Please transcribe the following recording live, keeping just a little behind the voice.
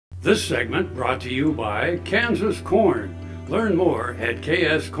This segment brought to you by Kansas Corn. Learn more at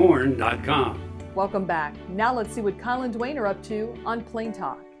kscorn.com. Welcome back. Now let's see what Kyle and Duane are up to on Plain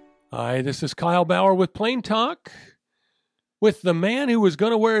Talk. Hi, this is Kyle Bauer with Plain Talk, with the man who was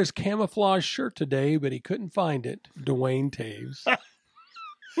going to wear his camouflage shirt today, but he couldn't find it, Duane Toews.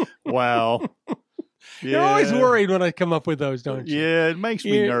 Wow. Yeah. You're always worried when I come up with those, don't you? Yeah, it makes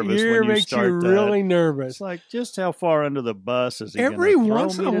me nervous when you makes start you that. really nervous. It's like, just how far under the bus is he Every gonna throw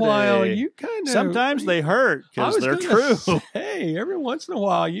once in me a while, today? you kind of... Sometimes they hurt because they're true. Hey, every once in a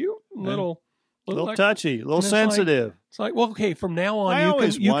while, you little like, touchy, a little sensitive. It's like, well, okay, from now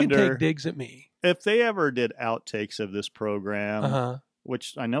on, you can take digs at me. If they ever did outtakes of this program,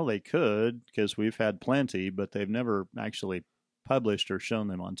 which I know they could because we've had plenty, but they've never actually published or shown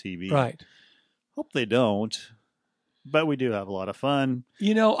them on TV. Right. Hope they don't. But we do have a lot of fun.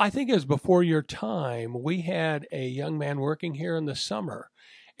 You know, I think it was before your time. We had a young man working here in the summer,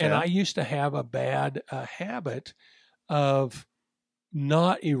 and I used to have a bad habit of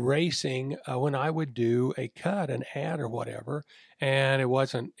not erasing when I would do a cut, an ad or whatever, and it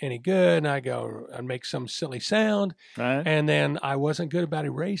wasn't any good, and I'd make some silly sound, and then I wasn't good about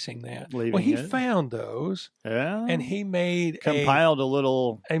erasing that. He found those, and he compiled a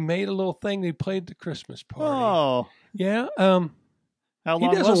little thing. He played the Christmas party. Oh, yeah. How long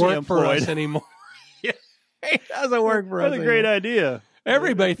he doesn't was work he employed? for us anymore. He doesn't work for us. What a great idea.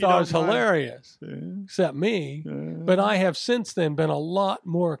 Everybody thought it was hilarious, except me. But I have since then been a lot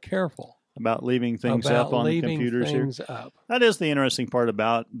more careful about leaving things up on computers here. That is the interesting part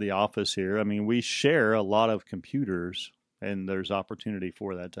about the office here. I mean, we share a lot of computers, and there's opportunity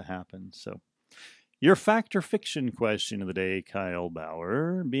for that to happen. So, your fact or fiction question of the day, Kyle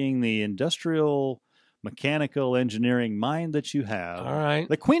Bauer, being the industrial mechanical engineering mind that you have. All right.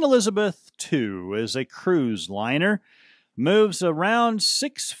 The Queen Elizabeth II is a cruise liner. Moves around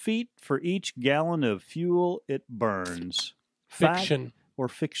 6 feet for each gallon of fuel it burns. Fiction. Fact or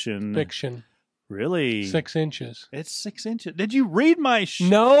fiction? Fiction. Really? 6 inches. It's 6 inches. Did you read my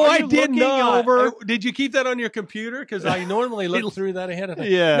No, I did not. Did you keep that on your computer? Because I normally look through that ahead of time.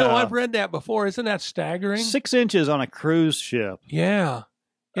 Yeah. No, I've read that before. Isn't that staggering? 6 inches on a cruise ship. Yeah.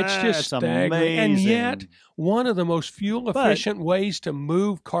 It's just staggering. Amazing. And yet, one of the most fuel-efficient ways to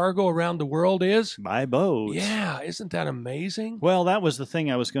move cargo around the world is by boat. Yeah, isn't that amazing? Well, that was the thing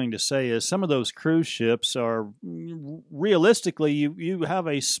I was going to say is some of those cruise ships are, realistically, you have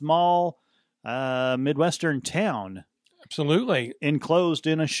a small Midwestern town. Absolutely. Enclosed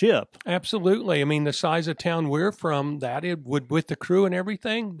in a ship. Absolutely. I mean, the size of town we're from, it would, with the crew and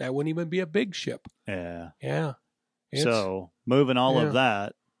everything, that wouldn't even be a big ship. Yeah. Yeah. So, moving all of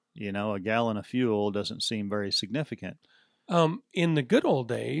that, a gallon of fuel doesn't seem very significant. In the good old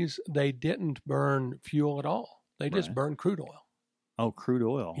days, they didn't burn fuel at all. They just burned crude oil. Oh, crude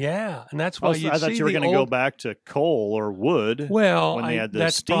oil. Yeah, and that's why I thought you were going to go back to coal or wood. Well, when they had the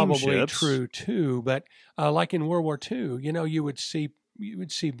that's steam probably ships. true too. But like in World War II, you would see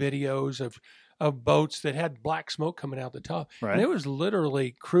videos of boats that had black smoke coming out the top. Right. And it was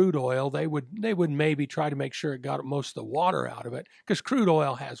literally crude oil. They would maybe try to make sure it got most of the water out of it because crude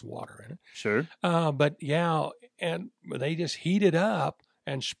oil has water in it. Sure. But yeah, and they just heat it up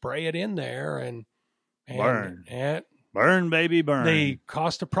and spray it in there and burn. Burn, baby, burn. The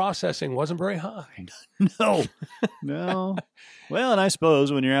cost of processing wasn't very high. No. Well, and I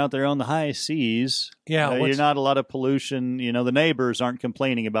suppose when you're out there on the high seas, you're not a lot of pollution. The neighbors aren't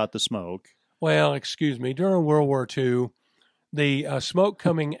complaining about the smoke. Well, excuse me. During World War II, the smoke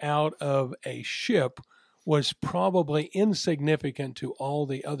coming out of a ship was probably insignificant to all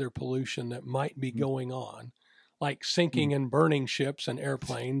the other pollution that might be going on, like sinking and burning ships and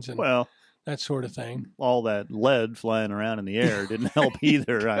airplanes and that sort of thing. All that lead flying around in the air didn't help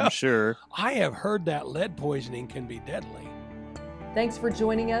either, I'm sure. I have heard that lead poisoning can be deadly. Thanks for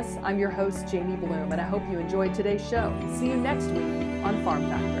joining us. I'm your host, Jamie Bloom, and I hope you enjoyed today's show. See you next week on Farm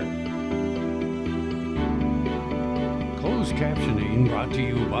Factor. Closed captioning brought to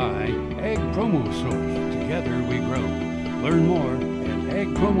you by Ag Promo Source. Together we grow. Learn more at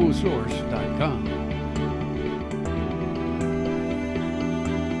agpromosource.com.